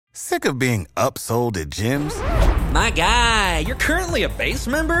Sick of being upsold at gyms? My guy, you're currently a base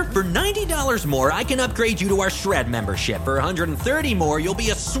member? For $90 more, I can upgrade you to our Shred membership. For $130 more, you'll be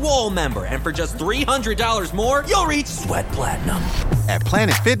a Swole member. And for just $300 more, you'll reach Sweat Platinum. At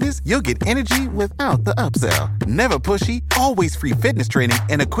Planet Fitness, you'll get energy without the upsell. Never pushy, always free fitness training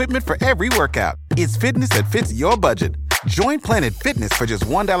and equipment for every workout. It's fitness that fits your budget. Join Planet Fitness for just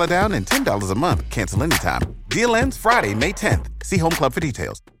 $1 down and $10 a month. Cancel anytime. Deal ends Friday, May 10th. See Home Club for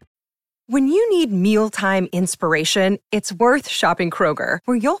details. When you need mealtime inspiration, it's worth shopping Kroger,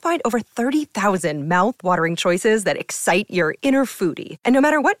 where you'll find over 30,000 mouth-watering choices that excite your inner foodie. And no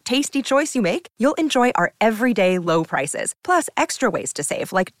matter what tasty choice you make, you'll enjoy our everyday low prices, plus extra ways to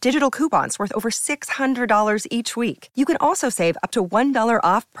save, like digital coupons worth over $600 each week. You can also save up to $1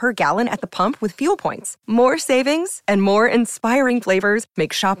 off per gallon at the pump with fuel points. More savings and more inspiring flavors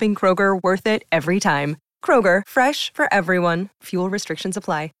make shopping Kroger worth it every time. Kroger, fresh for everyone. Fuel restrictions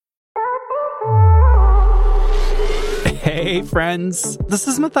apply. Hey friends, this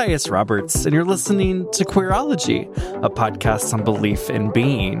is Matthias Roberts, and you're listening to Queerology, a podcast on belief in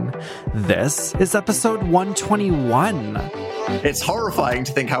being. This is episode 121. It's horrifying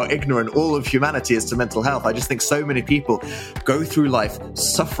to think how ignorant all of humanity is to mental health. I just think so many people go through life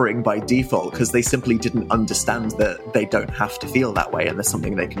suffering by default because they simply didn't understand that they don't have to feel that way and there's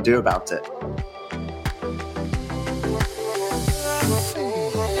something they can do about it.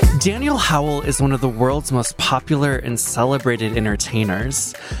 Daniel Howell is one of the world's most popular and celebrated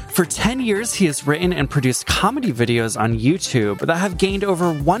entertainers. For 10 years, he has written and produced comedy videos on YouTube that have gained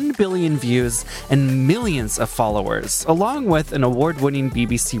over 1 billion views and millions of followers, along with an award-winning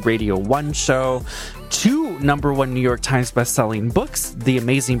BBC Radio 1 show, 2 #1 New York Times bestselling books, The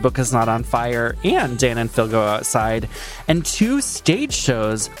Amazing Book Is Not on Fire and Dan and Phil Go Outside, and 2 stage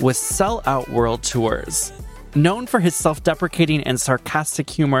shows with sell-out world tours. Known for his self-deprecating and sarcastic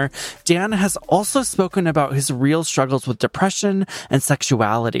humor, Dan has also spoken about his real struggles with depression and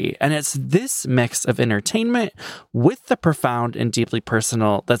sexuality, and it's this mix of entertainment with the profound and deeply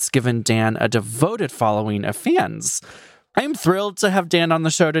personal that's given Dan a devoted following of fans. I'm thrilled to have Dan on the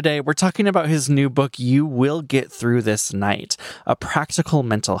show today. We're talking about his new book, You Will Get Through This Night, a practical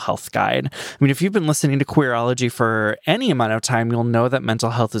mental health guide. I mean, if you've been listening to Queerology for any amount of time, you'll know that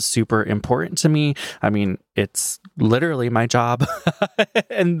mental health is super important to me. I mean, it's literally my job.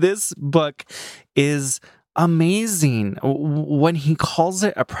 And this book is amazing. When he calls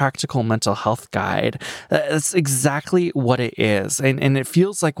it a practical mental health guide, that's exactly what it is. And it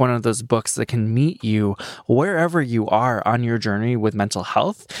feels like one of those books that can meet you wherever you are on your journey with mental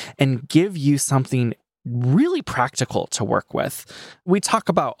health and give you something really practical to work with. We talk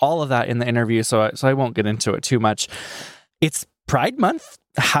about all of that in the interview, so I won't get into it too much. It's Pride Month.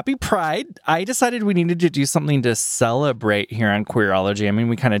 Happy Pride. I decided we needed to do something to celebrate here on Queerology. I mean,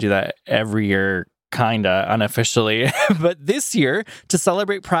 we kind of do that every year, kinda unofficially. But this year, to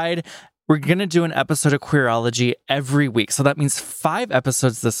celebrate Pride, we're going to do an episode of Queerology every week. So that means 5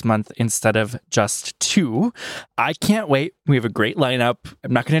 episodes this month instead of just 2. I can't wait. We have a great lineup.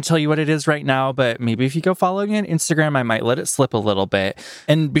 I'm not going to tell you what it is right now, but maybe if you go following on Instagram, I might let it slip a little bit.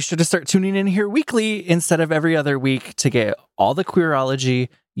 And be sure to start tuning in here weekly instead of every other week to get all the Queerology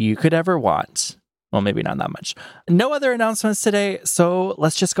you could ever want. Well, maybe not that much. No other announcements today, so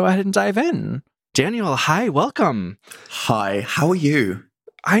let's just go ahead and dive in. Daniel, hi, welcome. Hi, how are you?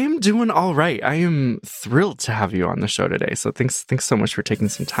 I am doing all right. I am thrilled to have you on the show today. So thanks so much for taking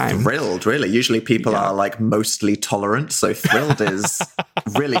some time. Thrilled, really. Usually people are like mostly tolerant, so thrilled is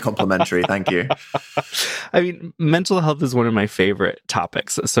really complimentary. Thank you. I mean, mental health is one of my favorite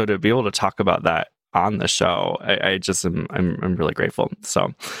topics. So to be able to talk about that on the show, I'm really grateful.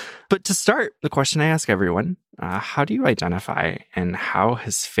 So, but to start, the question I ask everyone, how do you identify and how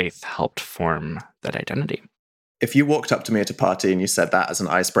has faith helped form that identity? If you walked up to me at a party and you said that as an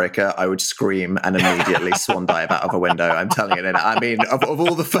icebreaker, I would scream and immediately swan dive out of a window. I'm telling you. I mean, of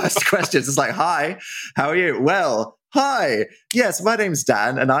all the first questions, it's like, hi, how are you? Well, hi. Yes, my name's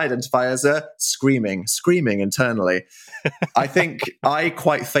Dan and I identify as a screaming internally. I think I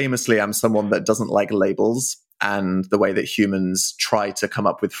quite famously am someone that doesn't like labels and the way that humans try to come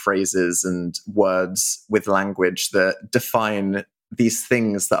up with phrases and words with language that define these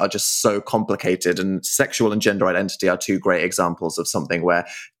things that are just so complicated. And sexual and gender identity are 2 great examples of something where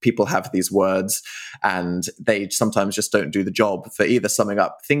people have these words and they sometimes just don't do the job for either summing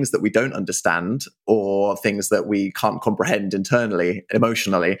up things that we don't understand or things that we can't comprehend internally,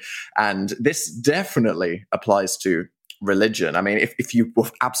 emotionally. And this definitely applies to religion. I mean, if you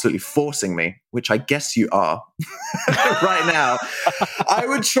were absolutely forcing me, which I guess you are right now, I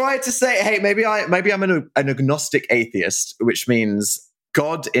would try to say, hey, maybe I'm an agnostic atheist, which means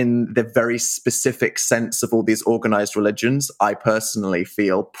God, in the very specific sense of all these organized religions, I personally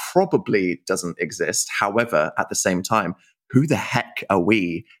feel probably doesn't exist. However, at the same time, who the heck are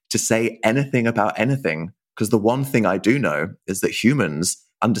we to say anything about anything? Because the one thing I do know is that humans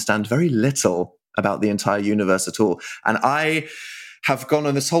understand very little about the entire universe at all. And I have gone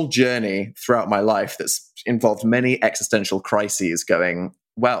on this whole journey throughout my life that's involved many existential crises going,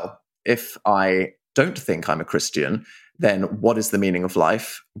 well, if I don't think I'm a Christian, then what is the meaning of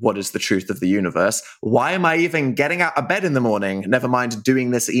life? What is the truth of the universe? Why am I even getting out of bed in the morning? Never mind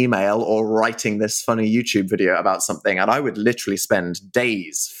doing this email or writing this funny YouTube video about something. And I would literally spend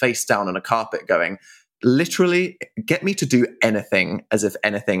days face down on a carpet going, literally, get me to do anything as if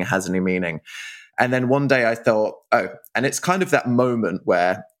anything has any meaning. And then one day I thought, oh, and it's kind of that moment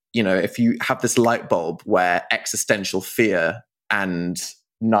where, you know, if you have this light bulb where existential fear and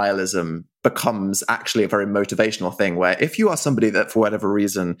nihilism becomes actually a very motivational thing, where if you are somebody that for whatever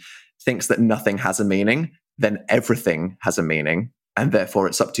reason thinks that nothing has a meaning, then everything has a meaning. And therefore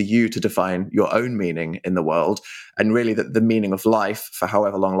it's up to you to define your own meaning in the world. And really that the meaning of life, for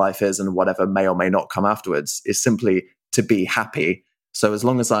however long life is and whatever may or may not come afterwards, is simply to be happy. So as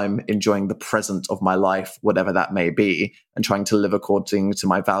long as I'm enjoying the present of my life, whatever that may be, and trying to live according to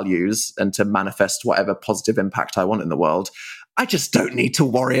my values and to manifest whatever positive impact I want in the world, I just don't need to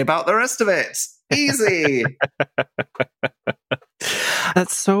worry about the rest of it. Easy.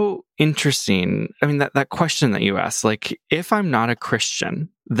 That's so interesting. I mean, that question that you asked, like, if I'm not a Christian,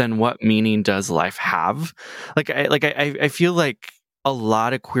 then what meaning does life have? I feel like a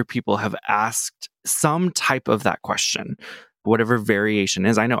lot of queer people have asked some type of that question, whatever variation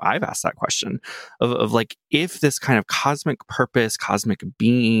is. I know I've asked that question of like, if this kind of cosmic purpose, cosmic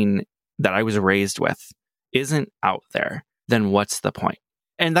being that I was raised with isn't out there, then what's the point?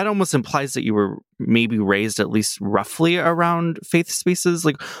 And that almost implies that you were maybe raised at least roughly around faith spaces.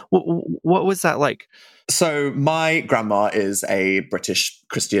 Like, what was that like? So my grandma is a British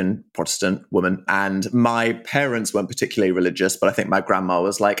Christian Protestant woman, and my parents weren't particularly religious, but I think my grandma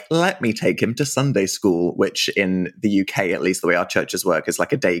was like, let me take him to Sunday school, which in the UK, at least the way our churches work, is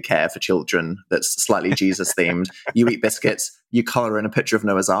like a daycare for children that's slightly Jesus themed. You eat biscuits, you color in a picture of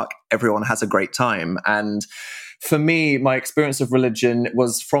Noah's Ark, everyone has a great time. And for me, my experience of religion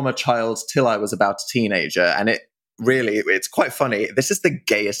was from a child till I was about a teenager. And it's quite funny. This is the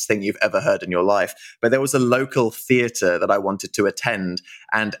gayest thing you've ever heard in your life. But there was a local theatre that I wanted to attend,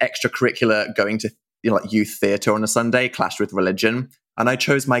 and extracurricular going to like youth theatre on a Sunday clashed with religion. And I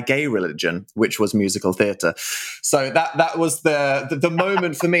chose my gay religion, which was musical theatre. So that was the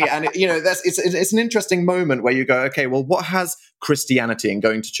moment for me. And it's an interesting moment where you go, okay, well, what has Christianity and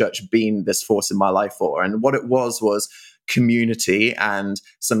going to church been this force in my life for? And what it was community and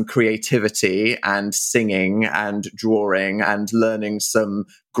some creativity and singing and drawing and learning some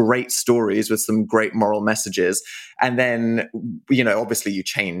great stories with some great moral messages. And then, obviously you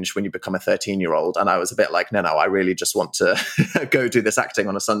change when you become a 13-year-old. And I was a bit like, no, I really just want to go do this acting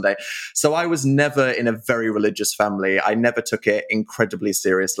on a Sunday. So I was never in a very religious family. I never took it incredibly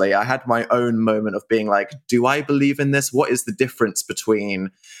seriously. I had my own moment of being like, do I believe in this? What is the difference between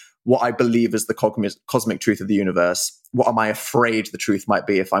what I believe is the cosmic truth of the universe? What am I afraid the truth might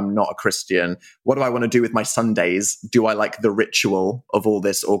be if I'm not a Christian? What do I want to do with my Sundays? Do I like the ritual of all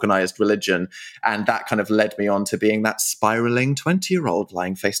this organized religion? And that kind of led me on to being that spiraling 20-year-old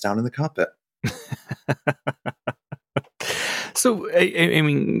lying face down in the carpet. So, I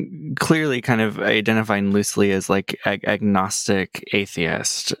mean, clearly kind of identifying loosely as like agnostic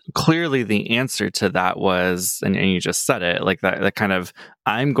atheist, clearly the answer to that was, and you just said it, like that kind of,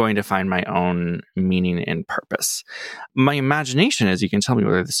 I'm going to find my own meaning and purpose. My imagination is, you can tell me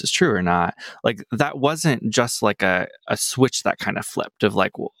whether this is true or not, like that wasn't just like a switch that kind of flipped of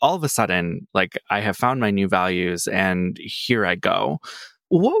like, well, all of a sudden, like I have found my new values and here I go.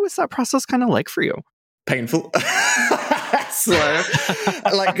 What was that process kind of like for you? Painful. So,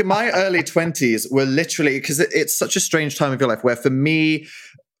 like my early 20s were literally, because it's such a strange time of your life where for me,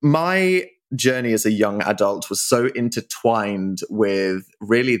 my journey as a young adult was so intertwined with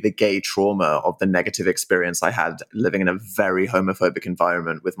really the gay trauma of the negative experience I had living in a very homophobic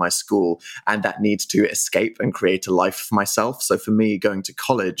environment with my school, and that need to escape and create a life for myself. So for me, going to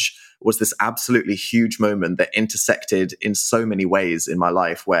college was this absolutely huge moment that intersected in so many ways in my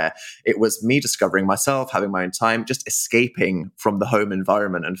life, where it was me discovering myself, having my own time, just escaping from the home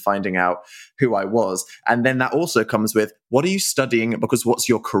environment and finding out who I was. And then that also comes with, what are you studying? Because what's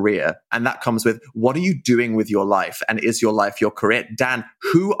your career? And that comes with, what are you doing with your life? And is your life your career? Dan,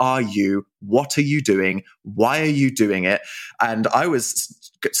 who are you? What are you doing? Why are you doing it? And I was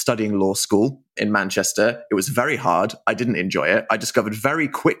studying law school in Manchester. It was very hard. I didn't enjoy it. I discovered very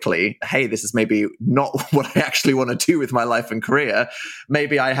quickly, hey, this is maybe not what I actually want to do with my life and career.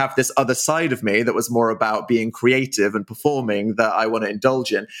 Maybe I have this other side of me that was more about being creative and performing that I want to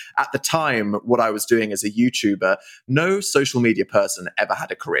indulge in. At the time, what I was doing as a YouTuber, no social media person ever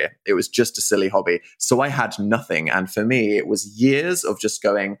had a career. It was just a silly hobby. So I had nothing. And for me, it was years of just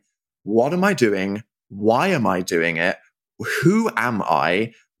going, what am I doing? Why am I doing it? Who am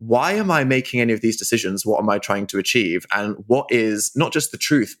I? Why am I making any of these decisions? What am I trying to achieve? And what is not just the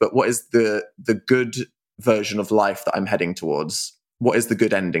truth, but what is the good version of life that I'm heading towards? What is the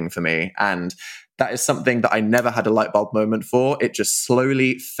good ending for me? And that is something that I never had a light bulb moment for. It just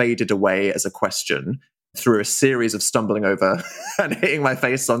slowly faded away as a question through a series of stumbling over and hitting my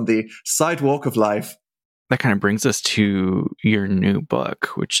face on the sidewalk of life. That kind of brings us to your new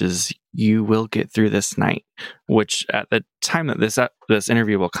book, which is You Will Get Through This Night, which at the time that this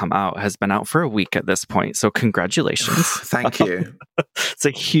interview will come out has been out for a week at this point. So congratulations. Thank you. It's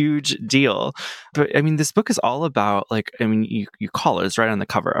a huge deal. But I mean, this book is all about, you call it, it's right on the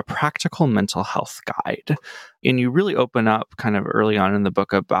cover, a practical mental health guide. And you really open up kind of early on in the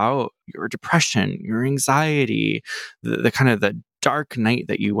book about your depression, your anxiety, the kind of the dark night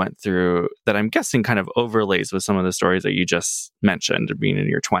that you went through that I'm guessing kind of overlays with some of the stories that you just mentioned, being in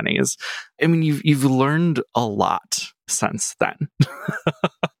your 20s. I mean, you've learned a lot since then.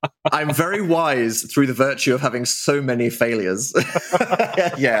 I'm very wise through the virtue of having so many failures.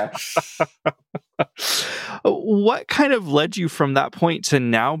 Yeah. What kind of led you from that point to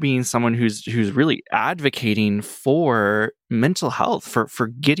now being someone who's really advocating for mental health, for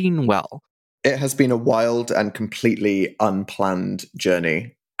getting well? It has been a wild and completely unplanned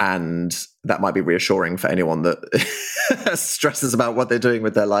journey. And that might be reassuring for anyone that stresses about what they're doing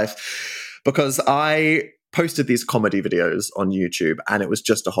with their life. Because I posted these comedy videos on YouTube and it was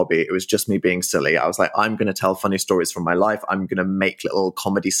just a hobby. It was just me being silly. I was like, I'm going to tell funny stories from my life. I'm going to make little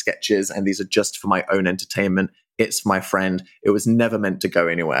comedy sketches and these are just for my own entertainment. It's for my friend. It was never meant to go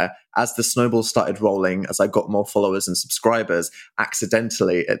anywhere. As the snowball started rolling, as I got more followers and subscribers,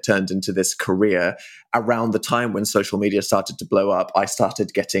 accidentally it turned into this career. Around the time when social media started to blow up, I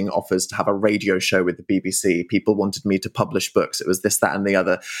started getting offers to have a radio show with the BBC. People wanted me to publish books. It was this, that, and the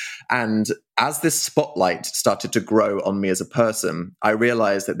other. And as this spotlight started to grow on me as a person, I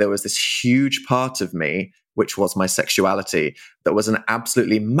realized that there was this huge part of me, which was my sexuality, that was an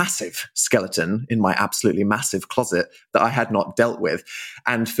absolutely massive skeleton in my absolutely massive closet that I had not dealt with.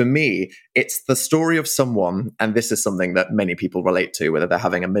 And for me, it's the story of someone, and this is something that many people relate to, whether they're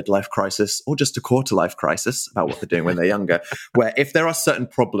having a midlife crisis or just a quarter life crisis about what they're doing when they're younger, where if there are certain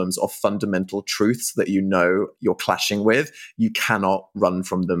problems or fundamental truths that you know you're clashing with, you cannot run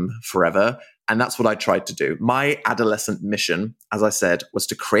from them forever. And that's what I tried to do. My adolescent mission, as I said, was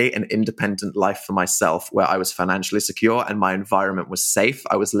to create an independent life for myself where I was financially secure and my environment was safe.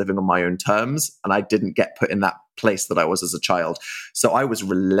 I was living on my own terms and I didn't get put in that place that I was as a child. So I was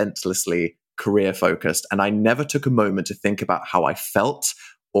relentlessly career focused and I never took a moment to think about how I felt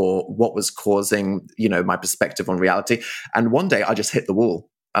or what was causing, my perspective on reality. And one day I just hit the wall.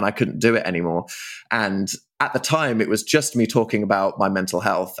 And I couldn't do it anymore. And at the time, it was just me talking about my mental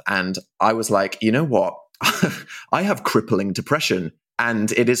health. And I was like, you know what? I have crippling depression. And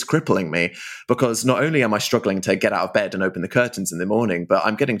it is crippling me because not only am I struggling to get out of bed and open the curtains in the morning, but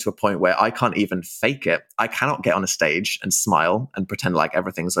I'm getting to a point where I can't even fake it. I cannot get on a stage and smile and pretend like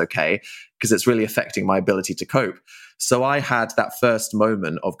everything's okay because it's really affecting my ability to cope. So I had that first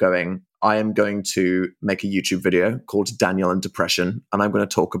moment of going, I am going to make a YouTube video called Daniel and Depression, and I'm going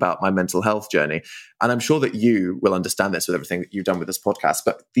to talk about my mental health journey. And I'm sure that you will understand this with everything that you've done with this podcast,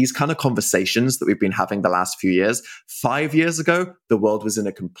 but these kind of conversations that we've been having the last few years, 5 years ago, the world was in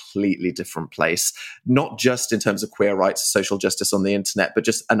a completely different place, not just in terms of queer rights, social justice on the internet, but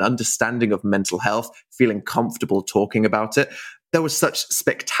just an understanding of mental health, feeling comfortable talking about it. There was such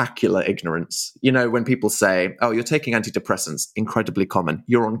spectacular ignorance. When people say, oh, you're taking antidepressants, incredibly common.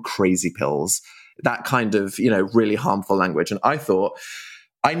 You're on crazy pills. That kind of, really harmful language. And I thought,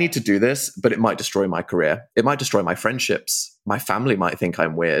 I need to do this, but it might destroy my career. It might destroy my friendships. My family might think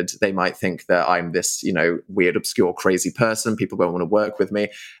I'm weird. They might think that I'm this, weird, obscure, crazy person. People won't want to work with me.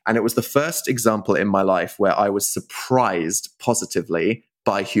 And it was the first example in my life where I was surprised positively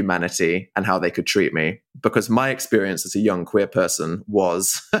by humanity and how they could treat me. Because my experience as a young queer person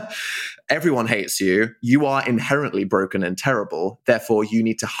was everyone hates you. You are inherently broken and terrible. Therefore, you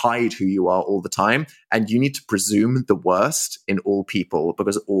need to hide who you are all the time. And you need to presume the worst in all people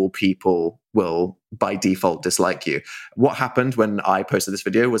because all people will, by default, dislike you. What happened when I posted this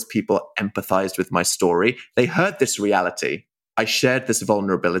video was people empathized with my story. They heard this reality. I shared this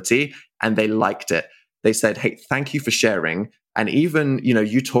vulnerability and they liked it. They said, hey, thank you for sharing. And even,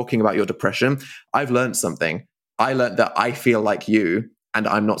 you talking about your depression, I've learned something. I learned that I feel like you and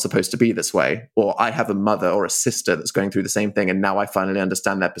I'm not supposed to be this way. Or I have a mother or a sister that's going through the same thing. And now I finally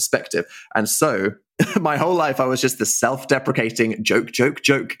understand their perspective. And so my whole life, I was just the self-deprecating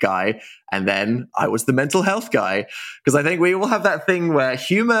joke guy. And then I was the mental health guy. Because I think we all have that thing where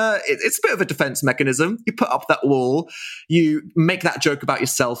humor, it's a bit of a defense mechanism. You put up that wall, you make that joke about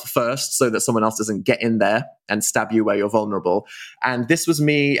yourself first so that someone else doesn't get in there and stab you where you're vulnerable. And this was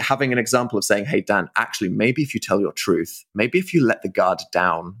me having an example of saying, hey, Dan, actually, maybe if you tell your truth, maybe if you let the guard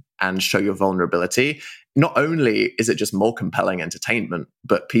down and show your vulnerability, not only is it just more compelling entertainment,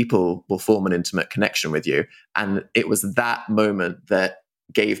 but people will form an intimate connection with you. And it was that moment that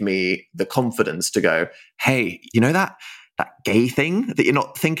gave me the confidence to go, hey, you know that gay thing that you're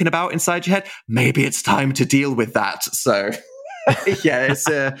not thinking about inside your head? Maybe it's time to deal with that. So yeah,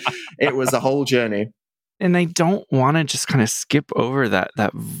 it was a whole journey. And I don't want to just kind of skip over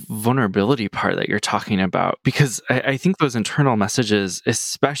that vulnerability part that you're talking about, because I think those internal messages,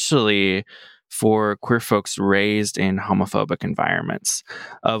 especially for queer folks raised in homophobic environments,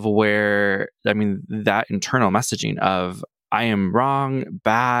 of where, that internal messaging of I am wrong,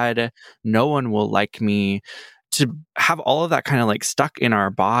 bad, no one will like me, to have all of that kind of like stuck in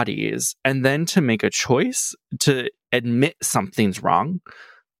our bodies, and then to make a choice to admit something's wrong,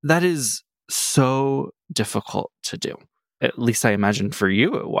 that is so difficult to do. At least I imagine for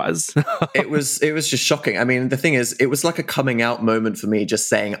you it was. It was just shocking. I mean, the thing is, it was like a coming out moment for me, just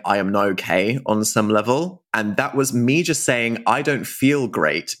saying I am not okay on some level. And that was me just saying I don't feel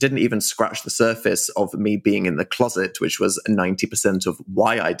great. Didn't even scratch the surface of me being in the closet, which was 90% of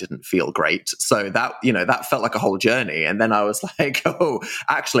why I didn't feel great. So that felt like a whole journey. And then I was like, oh,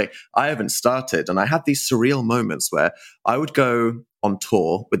 actually, I haven't started. And I had these surreal moments where I would go on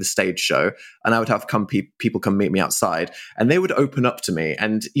tour with a stage show, and I would have people come meet me outside, and they would open up to me.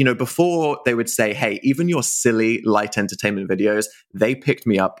 And, before they would say, hey, even your silly light entertainment videos, they picked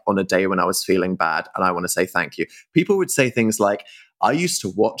me up on a day when I was feeling bad, and I want to say thank you. People would say things like, I used to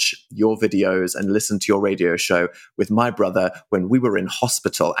watch your videos and listen to your radio show with my brother when we were in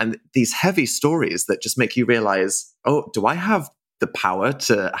hospital. And these heavy stories that just make you realize, oh, do I have the power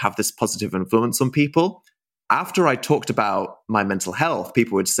to have this positive influence on people? After I talked about my mental health,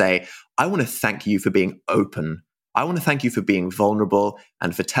 people would say, I want to thank you for being open. I want to thank you for being vulnerable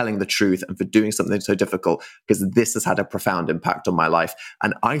and for telling the truth and for doing something so difficult, because this has had a profound impact on my life.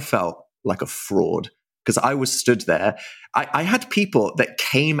 And I felt like a fraud because I was stood there. I had people that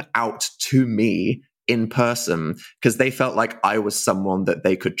came out to me in person because they felt like I was someone that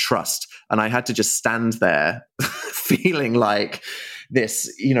they could trust. And I had to just stand there feeling like this,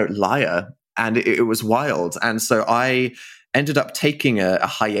 liar. And it was wild. And so I ended up taking a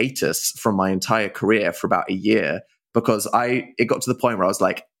hiatus from my entire career for about a year, because it got to the point where I was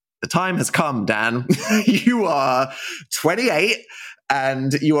like, the time has come, Dan. You are 28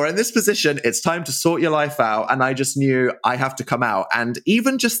 and you are in this position. It's time to sort your life out. And I just knew I have to come out. And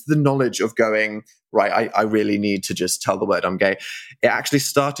even just the knowledge of going, right, I really need to just tell the word I'm gay. It actually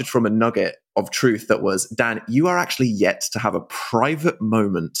started from a nugget of truth that was, Dan, you are actually yet to have a private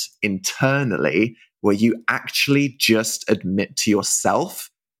moment internally where you actually just admit to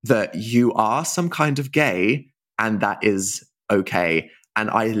yourself that you are some kind of gay and that is okay. And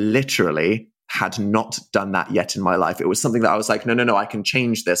I literally had not done that yet in my life. It was something that I was like, no, I can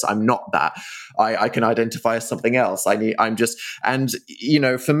change this. I'm not that. I can identify as something else. For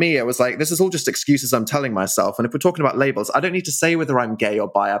me, it was like, this is all just excuses I'm telling myself. And if we're talking about labels, I don't need to say whether I'm gay or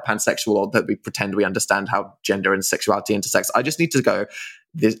bi or pansexual or that we pretend we understand how gender and sexuality intersects. I just need to go,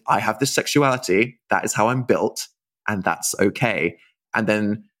 I have this sexuality. That is how I'm built. And that's okay. And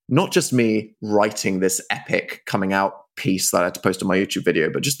then not just me writing this epic coming out piece that I had to post on my YouTube video,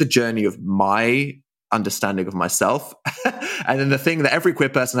 but just the journey of my understanding of myself. And then the thing that every queer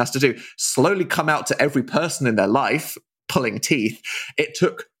person has to do, slowly come out to every person in their life, pulling teeth. It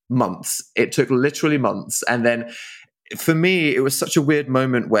took months. It took literally months. And then for me, it was such a weird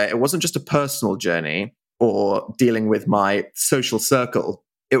moment where it wasn't just a personal journey or dealing with my social circle.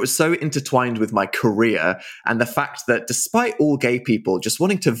 it was so intertwined with my career and the fact that despite all gay people just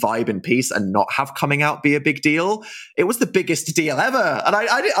wanting to vibe in peace and not have coming out be a big deal, it was the biggest deal ever. And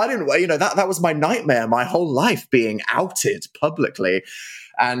I didn't, that was my nightmare, my whole life being outed publicly.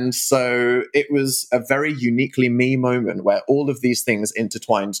 And so it was a very uniquely me moment where all of these things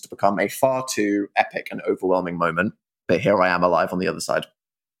intertwined to become a far too epic and overwhelming moment. But here I am alive on the other side.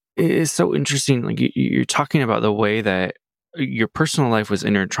 It is so interesting. Like you're talking about the way that your personal life was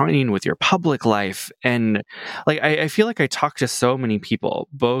intertwining with your public life. And like, I feel like I talk to so many people,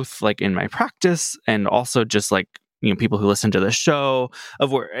 both like in my practice and also just like, people who listen to the show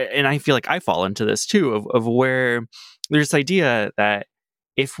of where, and I feel like I fall into this too, of where there's this idea that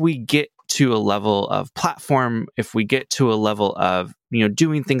if we get to a level of platform, if we get to a level of,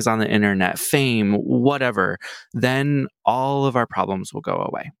 doing things on the internet, fame, whatever, then all of our problems will go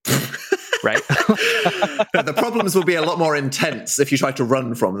away. Right? The problems will be a lot more intense if you try to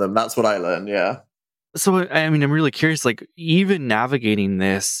run from them. That's what I learned. Yeah. So, I mean, I'm really curious, like, even navigating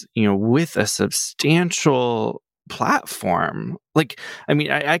this, with a substantial platform, like, I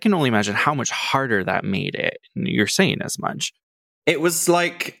mean, I can only imagine how much harder that made it. You're saying as much. It was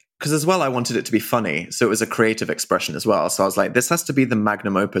like, because as well, I wanted it to be funny. So it was a creative expression as well. So I was like, this has to be the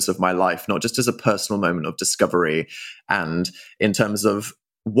magnum opus of my life, not just as a personal moment of discovery. And in terms of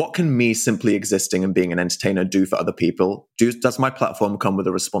what can me simply existing and being an entertainer do for other people? Does my platform come with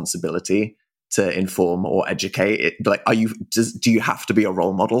a responsibility to inform or educate? Like, do you have to be a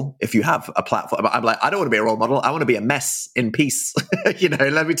role model if you have a platform? I'm like, I don't want to be a role model. I want to be a mess in peace.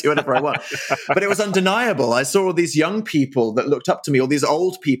 Let me do whatever I want. But it was undeniable. I saw all these young people that looked up to me, all these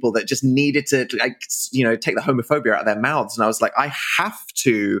old people that just needed to, take the homophobia out of their mouths. And I was like, I have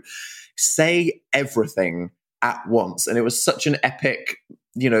to say everything at once. And it was such an epic,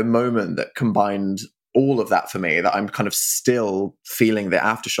 moment that combined all of that for me that I'm kind of still feeling the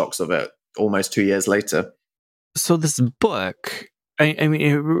aftershocks of it almost 2 years later. So this book, I mean,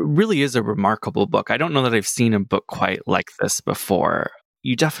 it really is a remarkable book. I don't know that I've seen a book quite like this before.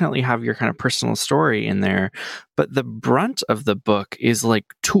 You definitely have your kind of personal story in there, but the brunt of the book is like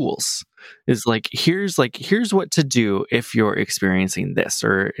tools. Is like here's what to do if you're experiencing this,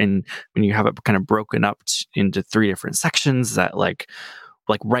 when you have it kind of broken up into 3 different sections that like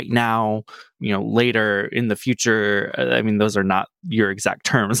right now, later in the future. I mean, those are not your exact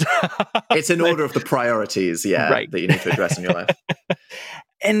terms. It's in order of the priorities, right, that you need to address in your life.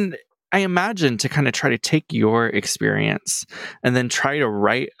 And I imagine to kind of try to take your experience and then try to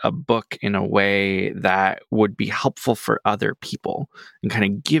write a book in a way that would be helpful for other people and kind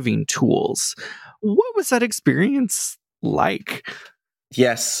of giving tools. What was that experience like?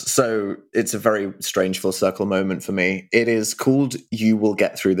 Yes, so it's a very strange full circle moment for me. It is called You Will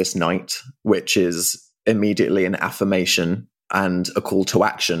Get Through This Night, which is immediately an affirmation and a call to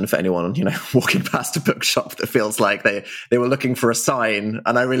action for anyone, walking past a bookshop that feels like they were looking for a sign.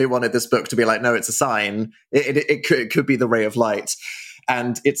 And I really wanted this book to be like, no, it's a sign. It could be the ray of light.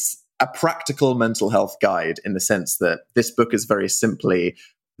 And it's a practical mental health guide in the sense that this book is very simply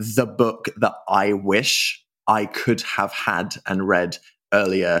the book that I wish I could have had and read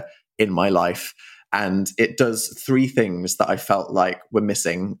earlier in my life. And it does 3 things that I felt like were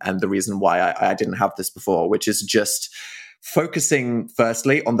missing. And the reason why I didn't have this before, which is just focusing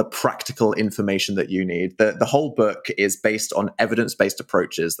firstly on the practical information that you need. The whole book is based on evidence-based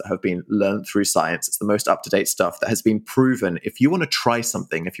approaches that have been learned through science. It's the most up-to-date stuff that has been proven. If you want to try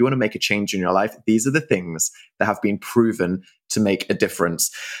something, if you want to make a change in your life, these are the things that have been proven to make a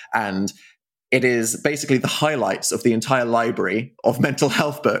difference. And it is basically the highlights of the entire library of mental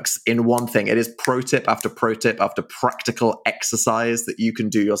health books in one thing. It is pro tip after practical exercise that you can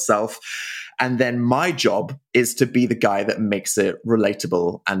do yourself. And then my job is to be the guy that makes it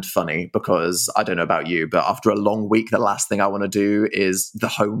relatable and funny, because I don't know about you, but after a long week, the last thing I want to do is the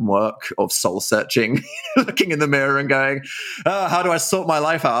homework of soul searching, looking in the mirror and going, oh, how do I sort my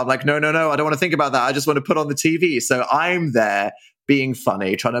life out? I'm like, no, I don't want to think about that. I just want to put on the TV. So I'm there being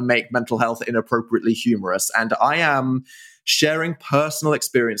funny, trying to make mental health inappropriately humorous. And I am sharing personal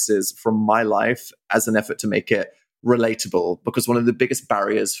experiences from my life as an effort to make it relatable, because one of the biggest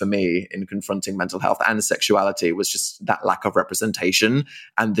barriers for me in confronting mental health and sexuality was just that lack of representation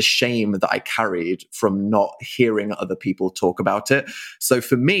and the shame that I carried from not hearing other people talk about it. So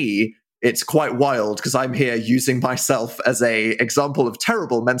for me, it's quite wild because I'm here using myself as a example of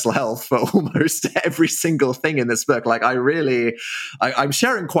terrible mental health for almost every single thing in this book. Like I'm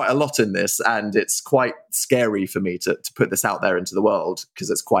sharing quite a lot in this, and it's quite scary for me to put this out there into the world because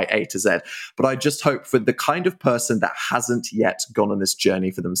it's quite A to Z. But I just hope for the kind of person that hasn't yet gone on this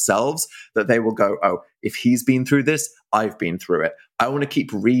journey for themselves, that they will go, oh, if he's been through this, I've been through it. I want to keep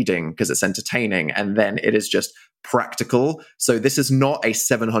reading because it's entertaining. And then it is just practical. So this is not a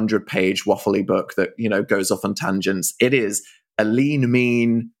 700-page waffly book that, goes off on tangents. It is a lean,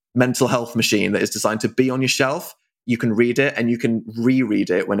 mean mental health machine that is designed to be on your shelf. You can read it and you can reread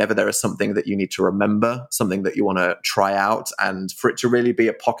it whenever there is something that you need to remember, something that you want to try out, and for it to really be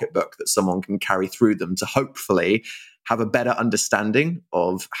a pocketbook that someone can carry through them to hopefully have a better understanding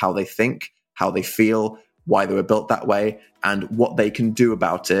of how they think, how they feel, why they were built that way, and what they can do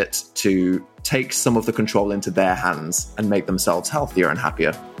about it to take some of the control into their hands and make themselves healthier and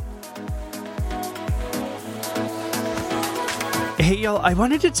happier. Hey, y'all, I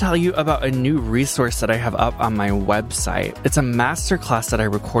wanted to tell you about a new resource that I have up on my website. It's a masterclass that I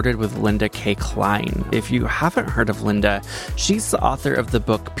recorded with Linda K. Klein. If you haven't heard of Linda, she's the author of the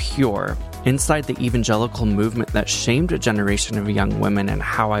book Pure: Inside the Evangelical Movement That Shamed a Generation of Young Women and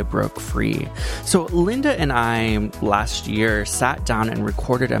How I Broke Free. So Linda and I last year sat down and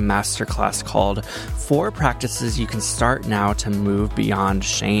recorded a masterclass called 4 Practices You Can Start Now to Move Beyond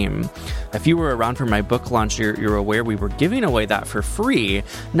Shame. If you were around for my book launch, you're aware we were giving away that for free.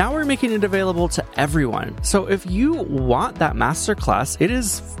 Now we're making it available to everyone. So if you want that masterclass,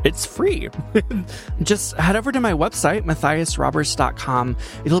 it's free. Just head over to my website, MatthiasRoberts.com.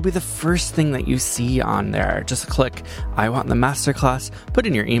 It'll be the first thing that you see on there. Just click I want the masterclass, put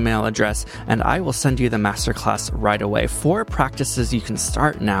in your email address, and I will send you the masterclass right away. 4 practices you can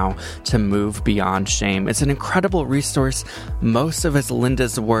start now to move beyond shame. It's an incredible resource. Most of it's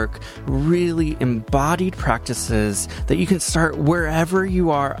Linda's work, really embodied practices that you can start wherever you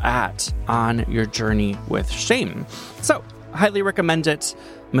are at on your journey with shame. So, highly recommend it.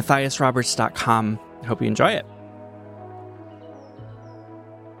 MatthiasRoberts.com. I hope you enjoy it.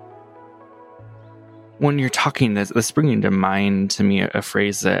 When you're talking, this bringing to mind to me a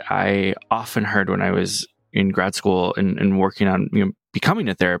phrase that I often heard when I was in grad school and working on becoming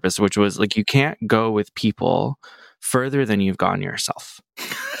a therapist, which was like, you can't go with people further than you've gone yourself.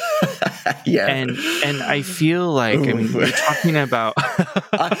 Yeah. And I feel like, you're talking about...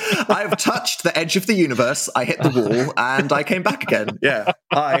 I've touched the edge of the universe, I hit the wall, and I came back again. Yeah.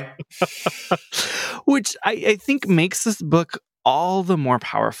 Hi. Which I think makes this book all the more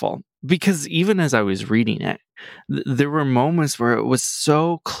powerful. Because even as I was reading it, there were moments where it was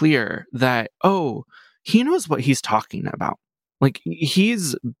so clear that, oh, he knows what he's talking about. Like,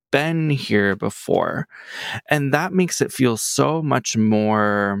 he's been here before. And that makes it feel so much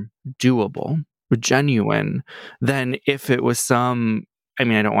more doable, genuine, than if it was some... I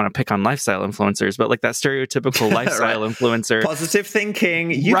don't want to pick on lifestyle influencers, but like that stereotypical lifestyle right. influencer. Positive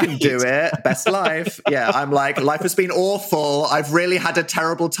thinking, you can do it, best life. Yeah, I'm like, life has been awful. I've really had a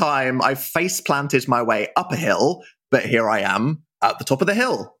terrible time. I've face planted my way up a hill, but here I am at the top of the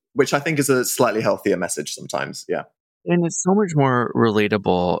hill, which I think is a slightly healthier message sometimes. Yeah. And it's so much more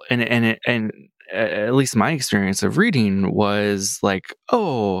relatable. And at least my experience of reading was like,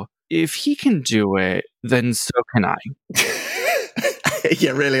 oh, if he can do it, then so can I.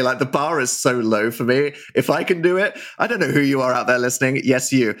 Yeah, really, like the bar is so low for me. If I can do it, I don't know who you are out there listening.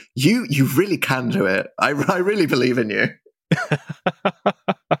 Yes, you really can do it. I really believe in you.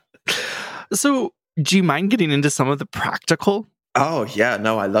 So, do you mind getting into some of the practical? Oh, yeah,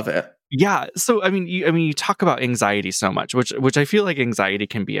 no, I love it. Yeah. So, you talk about anxiety so much, which I feel like anxiety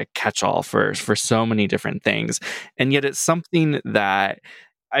can be a catch-all for so many different things. And yet it's something that,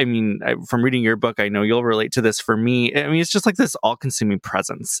 from reading your book, I know you'll relate to this. For me, it's just like this all-consuming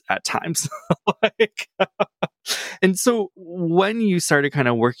presence at times. And so when you started kind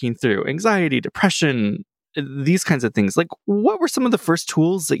of working through anxiety, depression, these kinds of things, like what were some of the first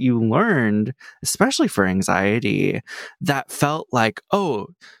tools that you learned, especially for anxiety, that felt like, oh,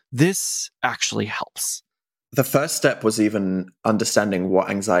 this actually helps? The first step was even understanding what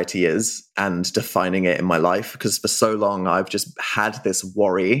anxiety is and defining it in my life, because for so long I've just had this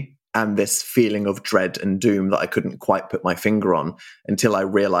worry and this feeling of dread and doom that I couldn't quite put my finger on until I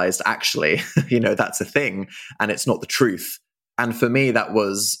realized actually, that's a thing and it's not the truth. And for me, that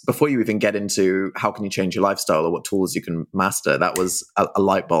was, before you even get into how can you change your lifestyle or what tools you can master, that was a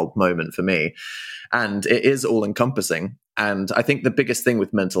light bulb moment for me. And it is all encompassing. And I think the biggest thing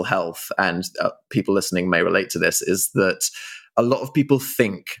with mental health, and people listening may relate to this, is that a lot of people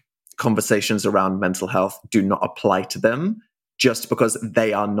think conversations around mental health do not apply to them just because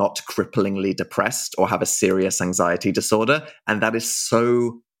they are not cripplingly depressed or have a serious anxiety disorder. And that is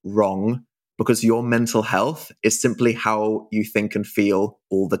so wrong, because your mental health is simply how you think and feel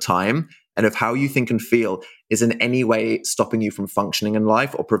all the time. And if how you think and feel is in any way stopping you from functioning in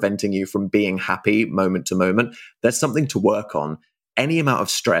life or preventing you from being happy moment to moment, there's something to work on. Any amount of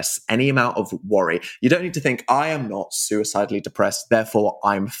stress, any amount of worry. You don't need to think, I am not suicidally depressed, therefore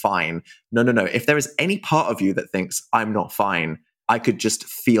I'm fine. No. If there is any part of you that thinks, I'm not fine, I could just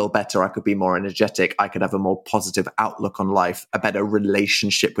feel better, I could be more energetic, I could have a more positive outlook on life, a better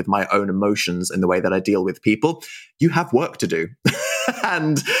relationship with my own emotions in the way that I deal with people, you have work to do.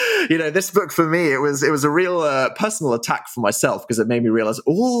 And, this book for me, it was a real personal attack for myself, because it made me realize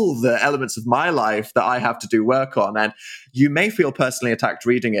all the elements of my life that I have to do work on. And you may feel personally attacked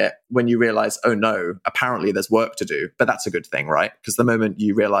reading it when you realize, oh no, apparently there's work to do. But that's a good thing, right? Because the moment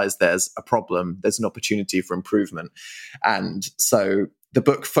you realize there's a problem, there's an opportunity for improvement. And so the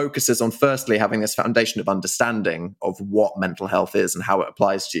book focuses on firstly having this foundation of understanding of what mental health is and how it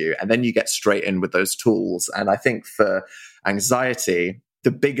applies to you. And then you get straight in with those tools. And I think for anxiety, the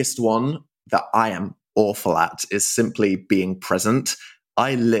biggest one that I am awful at is simply being present.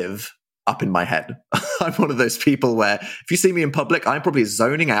 I live up in my head. I'm one of those people where if you see me in public, I'm probably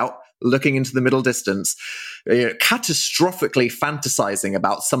zoning out, looking into the middle distance, catastrophically fantasizing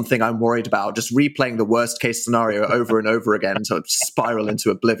about something I'm worried about, just replaying the worst case scenario over and over again to spiral into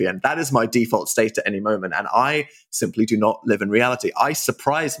oblivion. That is my default state at any moment. And I simply do not live in reality. I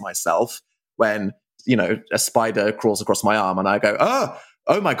surprise myself when, a spider crawls across my arm and I go,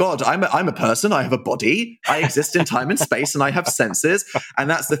 oh my God, I'm a person. I have a body. I exist in time and space, and I have senses. And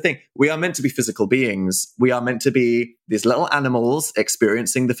that's the thing. We are meant to be physical beings. We are meant to be these little animals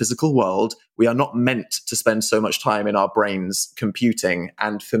experiencing the physical world. We are not meant to spend so much time in our brains computing.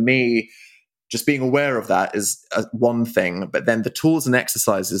 And for me, just being aware of that is one thing. But then the tools and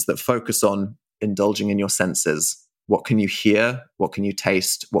exercises that focus on indulging in your senses. What can you hear? What can you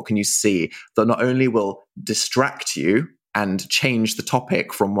taste? What can you see? That not only will distract you and change the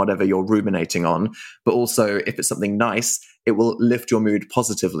topic from whatever you're ruminating on, but also if it's something nice, it will lift your mood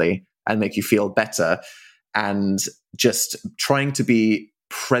positively and make you feel better. And just trying to be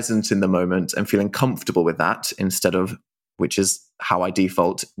present in the moment and feeling comfortable with that instead of, which is how I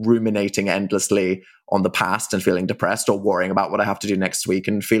default, ruminating endlessly on the past and feeling depressed, or worrying about what I have to do next week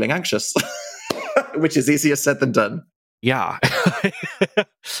and feeling anxious, which is easier said than done. Yeah.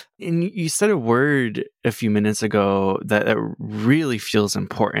 And you said a word a few minutes ago that really feels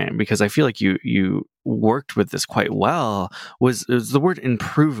important, because I feel like you worked with this quite well, was the word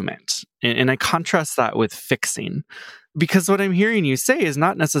improvement. And I contrast that with fixing. Because what I'm hearing you say is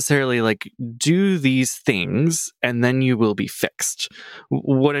not necessarily like, do these things and then you will be fixed.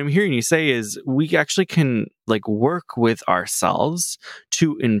 What I'm hearing you say is we actually can like work with ourselves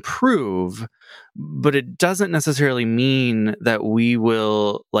to improve, but it doesn't necessarily mean that we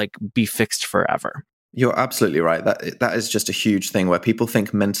will like be fixed forever. You're absolutely right. That is just a huge thing where people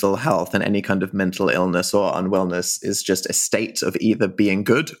think mental health and any kind of mental illness or unwellness is just a state of either being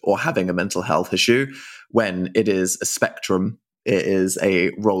good or having a mental health issue, when it is a spectrum. It is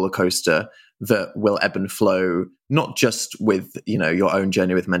a roller coaster that will ebb and flow, not just with, your own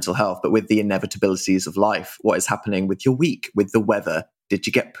journey with mental health, but with the inevitabilities of life. What is happening with your week, with the weather? Did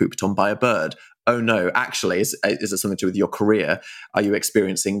you get pooped on by a bird? Oh no, actually, is it something to do with your career? Are you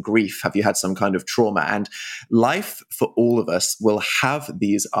experiencing grief? Have you had some kind of trauma? And life for all of us will have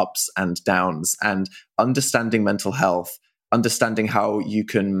these ups and downs, and understanding mental health, understanding how you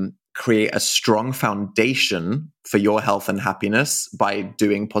can create a strong foundation for your health and happiness by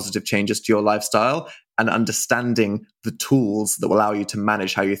doing positive changes to your lifestyle, and understanding the tools that will allow you to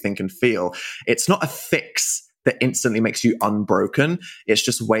manage how you think and feel. It's not a fix that instantly makes you unbroken. It's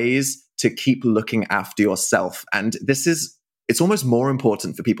just ways to keep looking after yourself. And it's almost more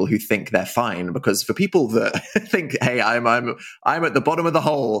important for people who think they're fine, because for people that think, hey, I'm at the bottom of the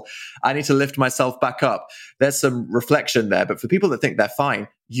hole, I need to lift myself back up, there's some reflection there. But for people that think they're fine,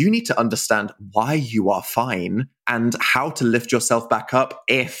 you need to understand why you are fine and how to lift yourself back up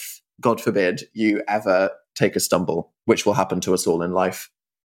if, God forbid, you ever take a stumble, which will happen to us all in life.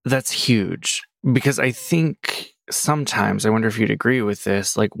 That's huge, because I think sometimes, I wonder if you'd agree with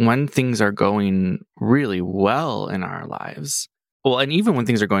this, like when things are going really well in our lives, well, and even when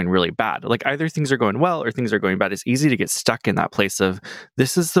things are going really bad, like either things are going well or things are going bad, it's easy to get stuck in that place of,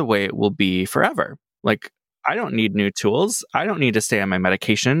 this is the way it will be forever. Like, I don't need new tools. I don't need to stay on my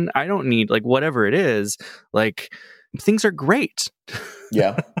medication. I don't need, like, whatever it is, like, things are great.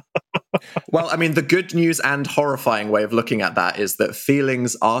 Yeah. Well, I mean, the good news and horrifying way of looking at that is that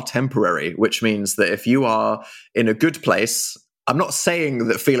feelings are temporary, which means that if you are in a good place I'm not saying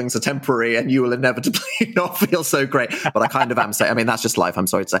that feelings are temporary and you will inevitably not feel so great, but I kind of am saying, I mean, that's just life, I'm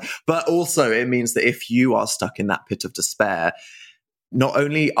sorry to say. But also it means that if you are stuck in that pit of despair, not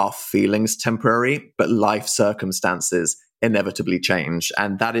only are feelings temporary, but life circumstances inevitably change.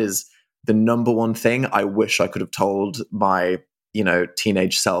 And that is the number one thing I wish I could have told my,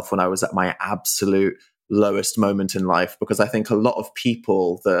 teenage self when I was at my absolute lowest moment in life, because I think a lot of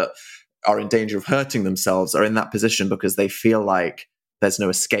people that are in danger of hurting themselves are in that position because they feel like there's no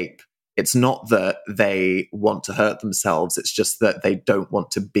escape. It's not that they want to hurt themselves. It's just that they don't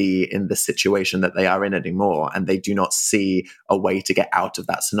want to be in the situation that they are in anymore. And they do not see a way to get out of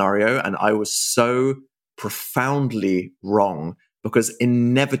that scenario. And I was so profoundly wrong, because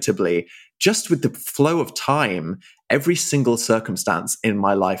inevitably, just with the flow of time, every single circumstance in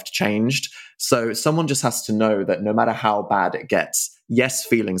my life changed. So someone just has to know that no matter how bad it gets, yes,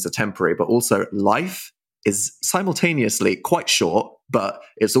 feelings are temporary, but also life is simultaneously quite short, but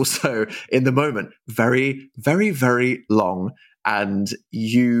it's also in the moment very, very, very long. And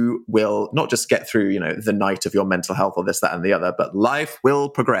you will not just get through, the night of your mental health or this, that, and the other, but life will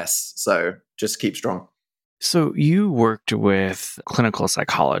progress. So just keep strong. So you worked with a clinical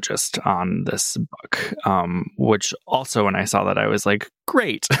psychologist on this book, which also when I saw that, I was like,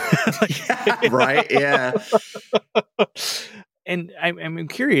 great. Right, yeah. And I'm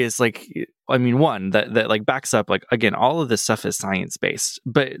curious, one, that like backs up, like, again, all of this stuff is science-based,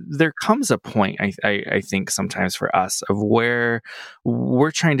 but there comes a point, I think sometimes for us, of where we're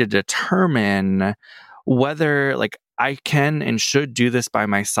trying to determine whether like I can and should do this by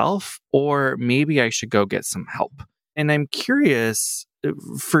myself, or maybe I should go get some help. And I'm curious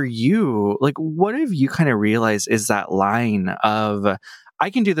for you, like, what have you kind of realized is that line of I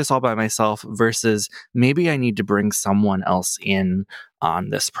can do this all by myself versus maybe I need to bring someone else in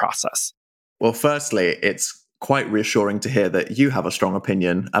on this process? Well, firstly, it's quite reassuring to hear that you have a strong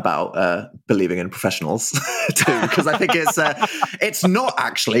opinion about believing in professionals too, because I think it's not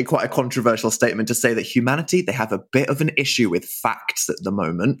actually quite a controversial statement to say that humanity, they have a bit of an issue with facts at the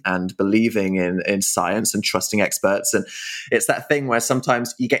moment and believing in science and trusting experts. And it's that thing where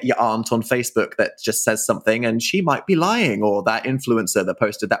sometimes you get your aunt on Facebook that just says something and she might be lying, or that influencer that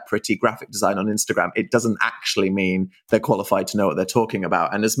posted that pretty graphic design on Instagram. It doesn't actually mean they're qualified to know what they're talking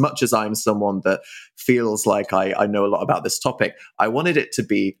about. And as much as I'm someone that feels like I know a lot about this topic, I wanted it to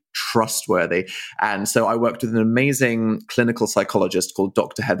be trustworthy. And so I worked with an amazing clinical psychologist called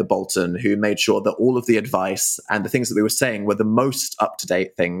Dr. Heather Bolton, who made sure that all of the advice and the things that we were saying were the most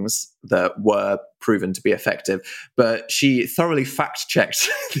up-to-date things that were proven to be effective. But she thoroughly fact-checked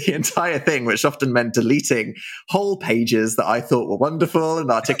the entire thing, which often meant deleting whole pages that I thought were wonderful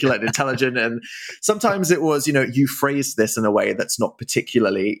and articulate and intelligent. And sometimes it was, you phrased this in a way that's not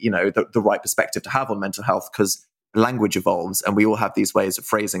particularly, the right perspective to have on mental health, because language evolves and we all have these ways of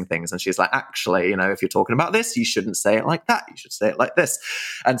phrasing things. And she's like, actually, if you're talking about this, you shouldn't say it like that. You should say it like this.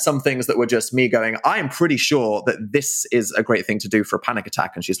 And some things that were just me going, I am pretty sure that this is a great thing to do for a panic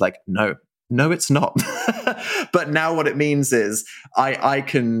attack. And she's like, no, it's not. But now what it means is I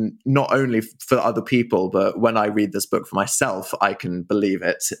can, not only for other people, but when I read this book for myself, I can believe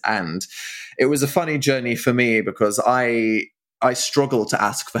it. And it was a funny journey for me because I struggle to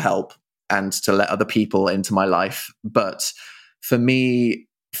ask for help and to let other people into my life. But for me,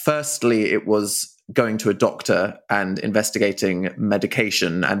 firstly, it was going to a doctor and investigating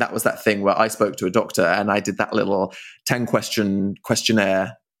medication. And that was that thing where I spoke to a doctor and I did that little 10-question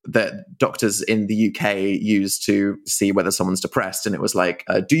questionnaire that doctors in the UK use to see whether someone's depressed. And it was like,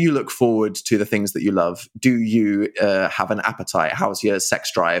 do you look forward to the things that you love? Do you have an appetite? How's your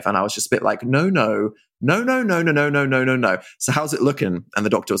sex drive? And I was just a bit like, no. So how's it looking? And the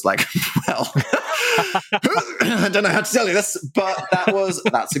doctor was like, well, I don't know how to tell you this, but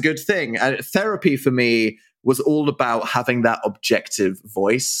that's a good thing. And therapy for me was all about having that objective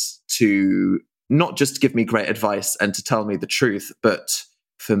voice to not just give me great advice and to tell me the truth, but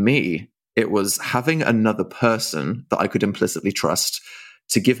for me, it was having another person that I could implicitly trust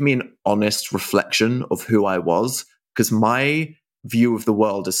to give me an honest reflection of who I was, because my view of the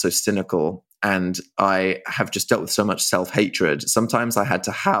world is so cynical and I have just dealt with so much self-hatred. Sometimes I had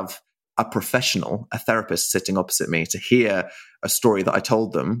to have a professional, a therapist sitting opposite me to hear a story that I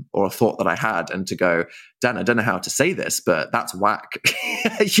told them or a thought that I had and to go, Dan, I don't know how to say this, but that's whack.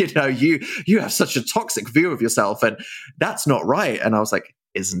 You have such a toxic view of yourself and that's not right. And I was like,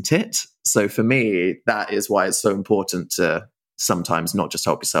 isn't it? So for me, that is why it's so important to sometimes not just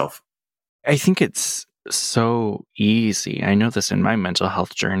help yourself. I think it's so easy, I know this in my mental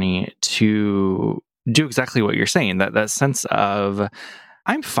health journey, to do exactly what you're saying, that sense of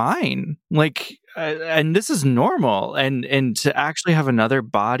I'm fine. Like, and this is normal, and to actually have another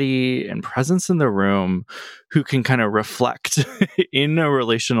body and presence in the room who can kind of reflect in a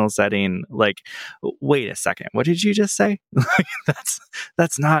relational setting, like, wait a second, what did you just say? Like,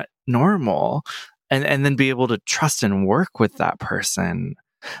 that's not normal, and then be able to trust and work with that person.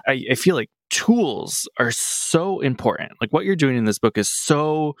 I feel like tools are so important. Like what you're doing in this book is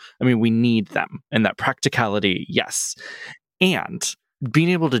so, I mean, we need them, and that practicality, yes. And being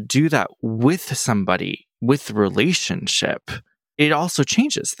able to do that with somebody, with relationship, it also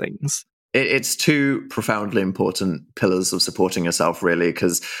changes things. It's two profoundly important pillars of supporting yourself, really,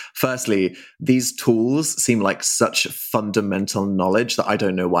 because firstly, these tools seem like such fundamental knowledge that I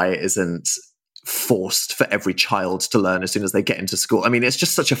don't know why it isn't forced for every child to learn as soon as they get into school. I mean, it's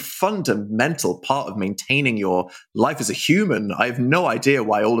just such a fundamental part of maintaining your life as a human. I have no idea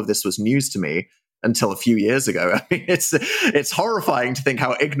why all of this was news to me until a few years ago. I mean, it's horrifying to think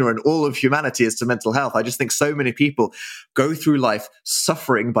how ignorant all of humanity is to mental health. I just think so many people go through life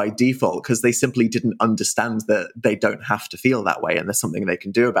suffering by default because they simply didn't understand that they don't have to feel that way and there's something they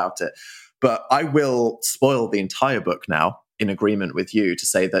can do about it. But I will spoil the entire book now in agreement with you to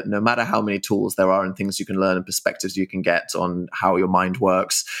say that no matter how many tools there are and things you can learn and perspectives you can get on how your mind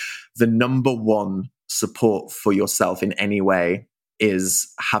works, the number one support for yourself in any way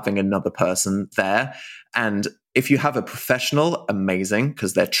is having another person there. And if you have a professional, amazing,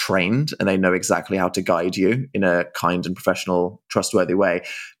 because they're trained and they know exactly how to guide you in a kind and professional, trustworthy way.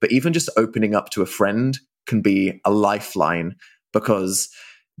 But even just opening up to a friend can be a lifeline, because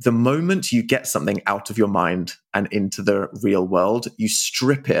the moment you get something out of your mind and into the real world, you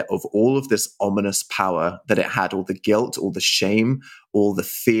strip it of all of this ominous power that it had, all the guilt, all the shame, all the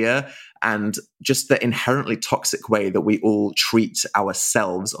fear, and just the inherently toxic way that we all treat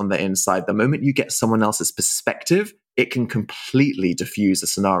ourselves on the inside. The moment you get someone else's perspective, it can completely diffuse a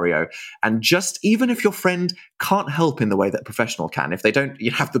scenario. And just even if your friend can't help in the way that a professional can, if they don't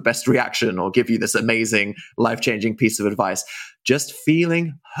have the best reaction or give you this amazing, life-changing piece of advice, just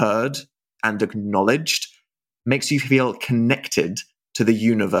feeling heard and acknowledged makes you feel connected to the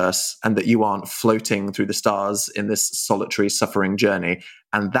universe and that you aren't floating through the stars in this solitary suffering journey.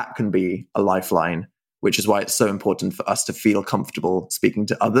 And that can be a lifeline, which is why it's so important for us to feel comfortable speaking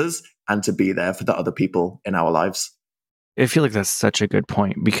to others and to be there for the other people in our lives. I feel like that's such a good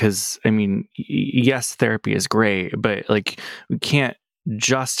point, because, I mean, yes, therapy is great, but like we can't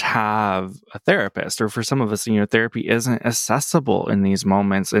just have a therapist, or for some of us, therapy isn't accessible in these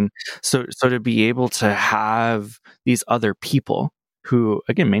moments. And so to be able to have these other people who,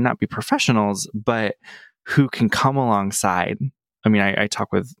 again, may not be professionals, but who can come alongside. I mean, I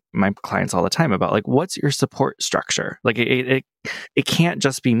talk with my clients all the time about, like, what's your support structure? Like, it can't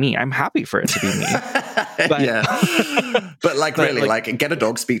just be me. I'm happy for it to be me. But, yeah. But like, really, like, get a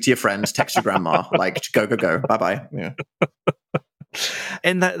dog, speak to your friend, text your grandma, like, go, bye-bye. Yeah.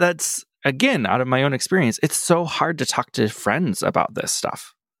 And that's, again, out of my own experience, it's so hard to talk to friends about this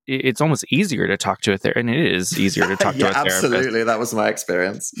stuff. It's almost easier to talk to a therapist, and it is easier to talk to a therapist. Absolutely. That was my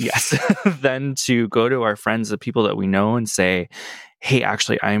experience. Yes. Than to go to our friends, the people that we know, and say, hey,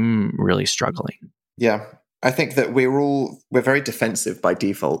 actually, I'm really struggling. Yeah. I think that we're very defensive by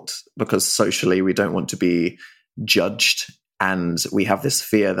default, because socially we don't want to be judged. And we have this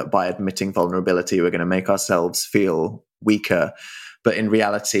fear that by admitting vulnerability, we're going to make ourselves feel weaker. But in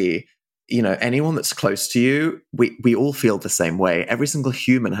reality, anyone that's close to you, we all feel the same way. Every single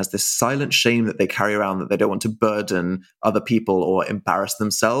human has this silent shame that they carry around, that they don't want to burden other people or embarrass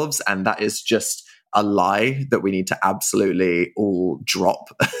themselves. And that is just a lie that we need to absolutely all drop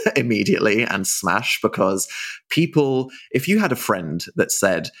immediately and smash. Because people, if you had a friend that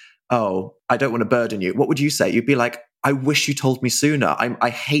said, oh, I don't want to burden you, what would you say? You'd be like, I wish you told me sooner. I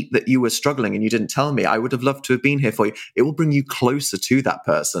hate that you were struggling and you didn't tell me. I would have loved to have been here for you. It will bring you closer to that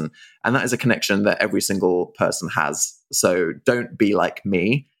person. And that is a connection that every single person has. So don't be like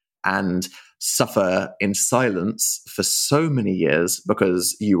me and suffer in silence for so many years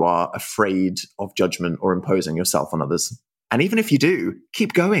because you are afraid of judgment or imposing yourself on others. And even if you do,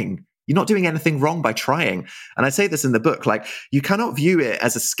 keep going. You're not doing anything wrong by trying. And I say this in the book, like, you cannot view it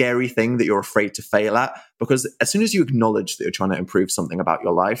as a scary thing that you're afraid to fail at, because as soon as you acknowledge that you're trying to improve something about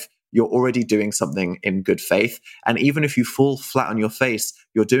your life, you're already doing something in good faith. And even if you fall flat on your face,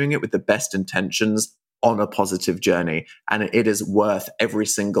 you're doing it with the best intentions on a positive journey. And it is worth every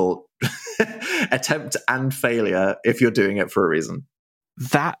single attempt and failure if you're doing it for a reason.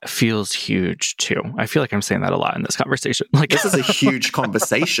 That feels huge too. I feel like I'm saying that a lot in this conversation. Like, this is a huge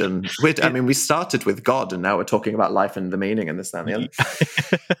conversation. We started with God, and now we're talking about life and the meaning and this, that, and the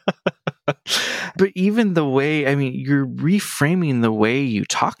other. But even the way, you're reframing the way you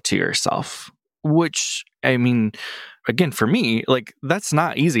talk to yourself. which, I mean, again, for me, like, that's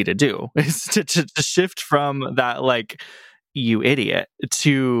not easy to do. Is to shift from that, like, you idiot,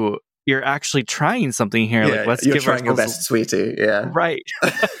 to you're actually trying something here. Yeah, like, let's you're give trying your ourselves best, sweetie. Yeah. right.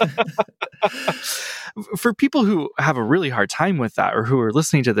 For people who have a really hard time with that, or who are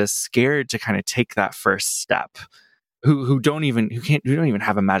listening to this scared to kind of take that first step, who don't even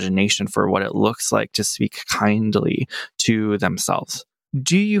have imagination for what it looks like to speak kindly to themselves,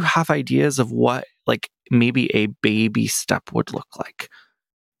 do you have ideas of what, like, maybe a baby step would look like?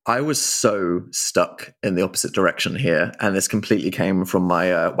 I was so stuck in the opposite direction here, and this completely came from my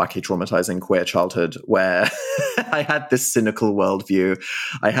wacky, traumatizing queer childhood, where I had this cynical worldview.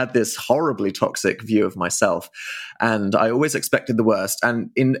 I had this horribly toxic view of myself, and I always expected the worst,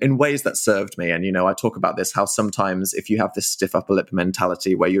 and in ways that served me. And, I talk about this, how sometimes if you have this stiff upper lip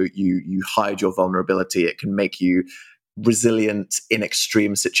mentality where you hide your vulnerability, it can make you resilient in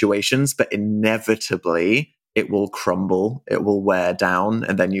extreme situations, but inevitably it will crumble, it will wear down,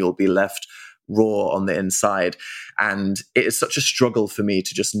 and then you'll be left raw on the inside. And it is such a struggle for me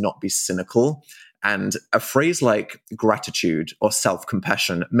to just not be cynical. And a phrase like gratitude or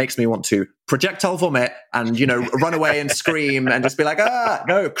self-compassion makes me want to projectile vomit and, run away and scream and just be like,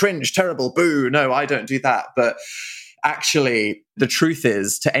 no, cringe, terrible, boo, no, I don't do that. But actually, the truth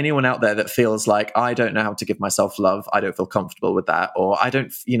is, to anyone out there that feels like, I don't know how to give myself love, I don't feel comfortable with that, or I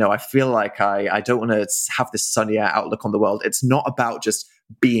don't, I feel like I don't want to have this sunnier outlook on the world. It's not about just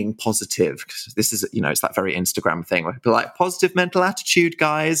being positive. This is, it's that very Instagram thing where people are like, positive mental attitude,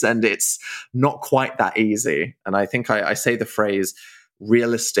 guys, and it's not quite that easy. And I think I say the phrase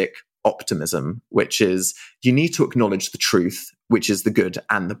realistic optimism, which is you need to acknowledge the truth, which is the good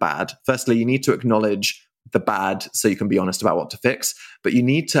and the bad. Firstly, you need to acknowledge the bad so you can be honest about what to fix, but you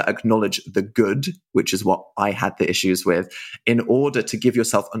need to acknowledge the good, which is what I had the issues with, in order to give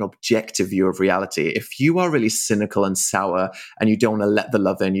yourself an objective view of reality. If you are really cynical and sour and you don't want to let the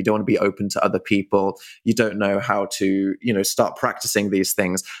love in, you don't want to be open to other people, you don't know how to, start practicing these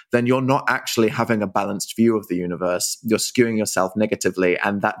things, then you're not actually having a balanced view of the universe. You're skewing yourself negatively,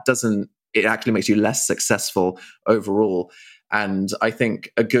 and it actually makes you less successful overall. And I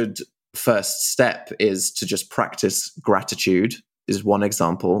think a good first step is to just practice gratitude, is one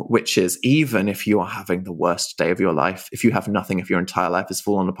example, which is, even if you are having the worst day of your life, if you have nothing, if your entire life is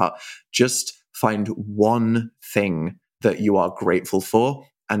fallen apart, just find one thing that you are grateful for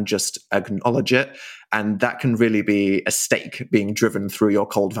and just acknowledge it. And that can really be a stake being driven through your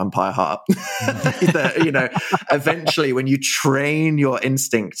cold vampire heart. Eventually, when you train your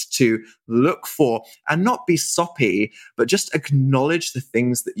instinct to look for and not be soppy, but just acknowledge the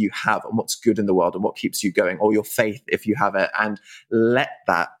things that you have and what's good in the world and what keeps you going, or your faith if you have it, and let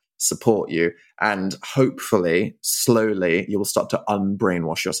that support you. And hopefully, slowly, you will start to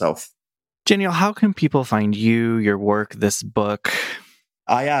unbrainwash yourself. Daniel, how can people find you, your work, this book?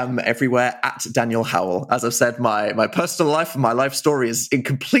 I am everywhere at Daniel Howell. As I've said, my personal life and my life story is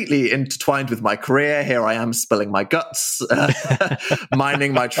completely intertwined with my career. Here I am spilling my guts,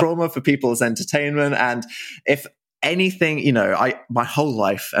 mining my trauma for people's entertainment. And if anything, my whole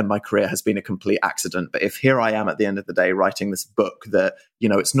life and my career has been a complete accident. But if here I am at the end of the day writing this book that,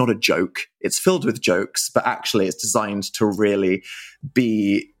 it's not a joke, it's filled with jokes, but actually it's designed to really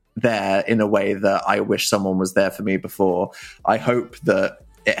be there in a way that I wish someone was there for me before. I hope that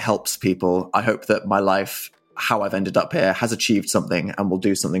it helps people. I hope that my life, how I've ended up here, has achieved something and will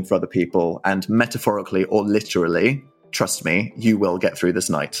do something for other people. And metaphorically or literally, trust me, you will get through this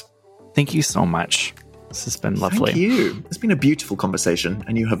night. Thank you so much. This has been lovely. Thank you. It's been a beautiful conversation,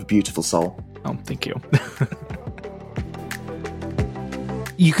 and you have a beautiful soul. Oh, thank you.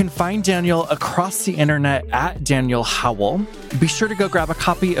 You can find Daniel across the internet at Daniel Howell. Be sure to go grab a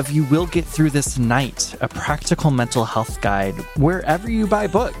copy of You Will Get Through This Night, a practical mental health guide, wherever you buy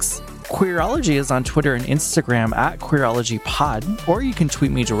books. Queerology is on Twitter and Instagram at QueerologyPod, or you can tweet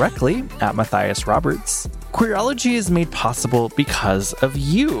me directly at Matthias Roberts. Queerology is made possible because of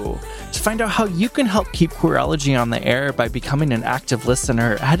you. To find out how you can help keep Queerology on the air by becoming an active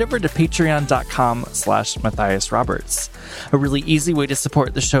listener, head over to patreon.com/Matthias Roberts. A really easy way to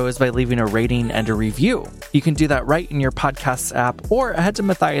support the show is by leaving a rating and a review. You can do that right in your podcast app, or head to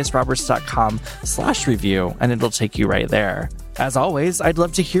MatthiasRoberts.com/review, and it'll take you right there. As always, I'd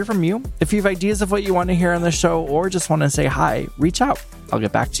love to hear from you. If you have ideas of what you want to hear on the show, or just want to say hi, reach out. I'll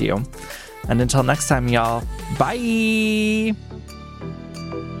get back to you. And until next time, y'all, bye!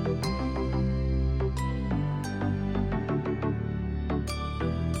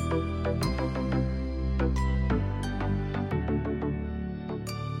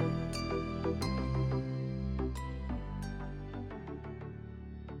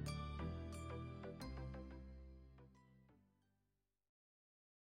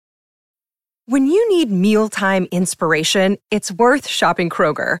 When you need mealtime inspiration, it's worth shopping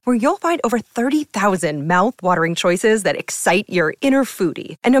Kroger, where you'll find over 30,000 mouth-watering choices that excite your inner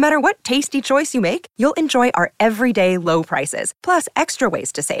foodie. And no matter what tasty choice you make, you'll enjoy our everyday low prices, plus extra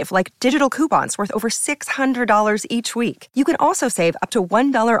ways to save, like digital coupons worth over $600 each week. You can also save up to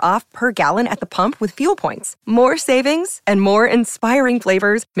 $1 off per gallon at the pump with fuel points. More savings and more inspiring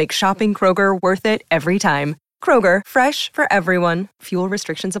flavors make shopping Kroger worth it every time. Kroger, fresh for everyone. Fuel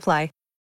restrictions apply.